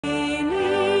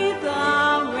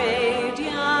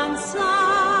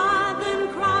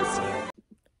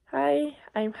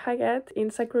I'm Agathe in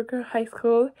Sacré-Cœur High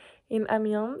School in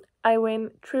Amiens. I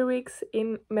went 3 weeks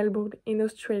in Melbourne in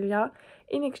Australia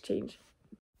in exchange.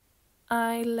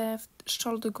 I left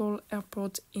Charles de Gaulle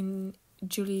Airport in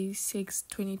July 6,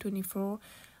 2024.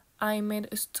 I made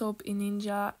a stop in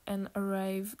India and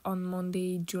arrived on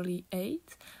Monday, July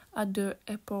 8, at the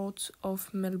airport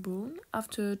of Melbourne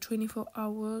after 24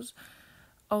 hours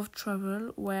of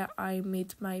travel where I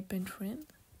met my pen friend.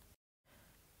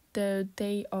 The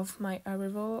day of my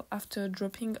arrival, after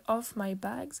dropping off my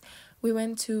bags, we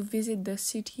went to visit the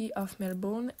city of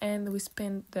Melbourne and we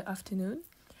spent the afternoon.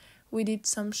 We did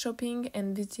some shopping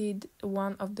and visited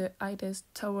one of the highest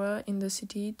towers in the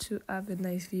city to have a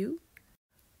nice view.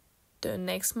 The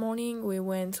next morning, we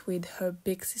went with her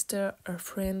big sister, her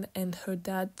friend, and her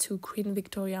dad to Queen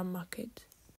Victoria Market.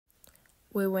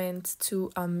 We went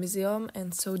to a museum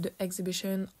and saw the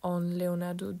exhibition on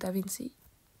Leonardo da Vinci.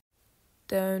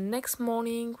 The next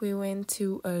morning, we went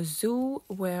to a zoo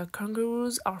where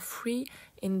kangaroos are free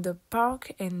in the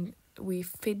park and we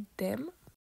fed them.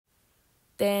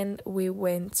 Then we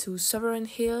went to Sovereign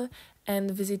Hill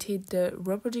and visited the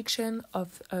reproduction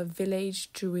of a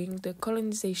village during the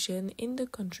colonization in the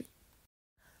country.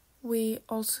 We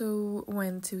also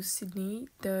went to Sydney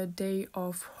the day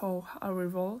of our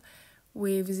arrival.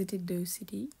 We visited the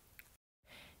city.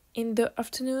 In the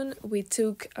afternoon, we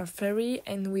took a ferry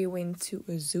and we went to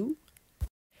a zoo.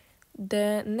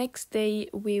 The next day,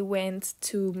 we went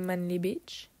to Manly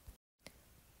Beach.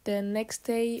 The next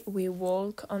day, we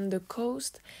walked on the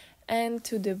coast and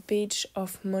to the beach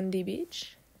of Monday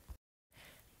Beach.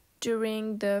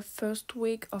 During the first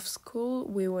week of school,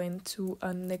 we went to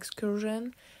an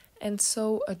excursion and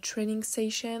saw a training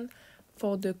session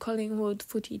for the Collingwood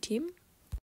footy team.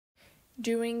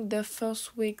 During the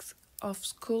first weeks of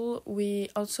school, we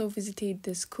also visited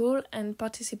the school and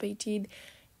participated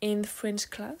in French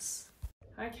class.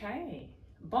 Okay,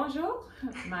 bonjour,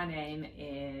 my name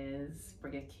is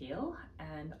Brigitte Keel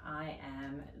and I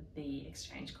am the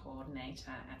exchange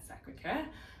coordinator at Sacré-Cœur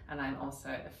and I'm also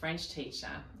a French teacher,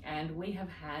 and we have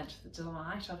had the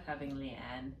delight of having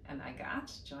Leanne and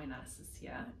Agathe join us this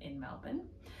year in Melbourne,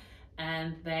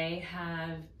 and they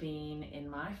have been in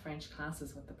my French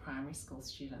classes with the primary school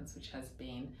students, which has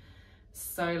been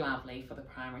so lovely for the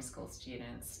primary school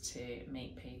students to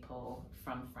meet people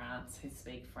from France who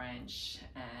speak French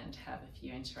and have a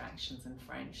few interactions in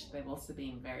French. They've also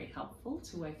been very helpful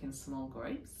to work in small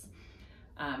groups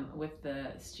with the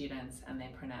students and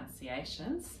their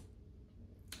pronunciations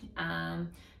and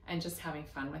just having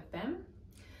fun with them.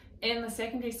 In the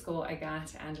secondary school,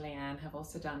 Agathe and Leanne have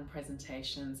also done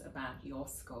presentations about your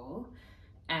school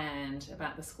and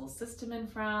about the school system in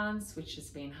France, which has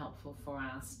been helpful for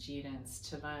our students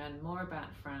to learn more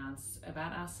about France,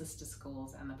 about our sister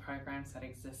schools and the programs that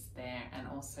exist there, and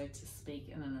also to speak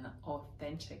in an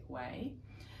authentic way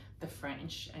the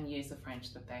French and use the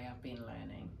French that they have been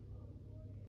learning.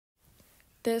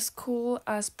 The school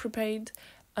has prepared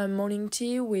a morning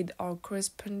tea with our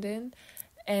correspondent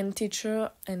and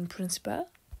teacher and principal.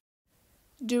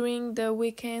 During the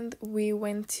weekend, we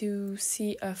went to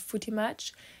see a footy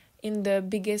match in the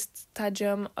biggest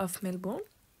stadium of Melbourne.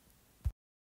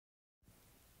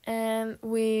 And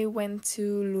we went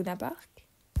to Luna Park.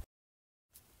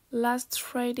 Last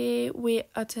Friday, we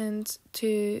attended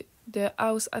to the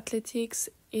house athletics.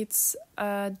 It's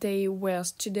a day where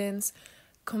students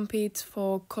compete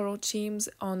for color teams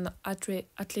on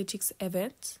athletics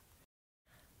events.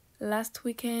 Last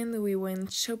weekend, we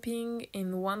went shopping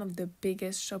in one of the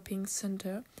biggest shopping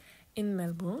centers in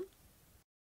Melbourne.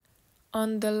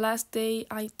 On the last day,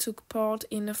 I took part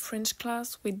in a French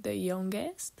class with the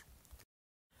youngest.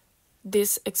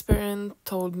 This experience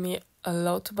told me a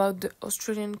lot about the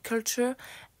Australian culture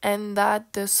and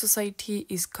that the society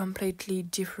is completely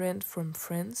different from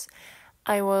France.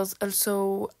 I was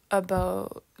also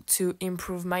about to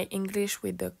improve my English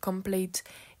with the complete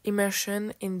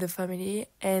immersion in the family,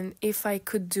 and if I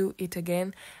could do it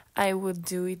again, I would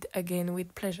do it again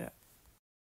with pleasure.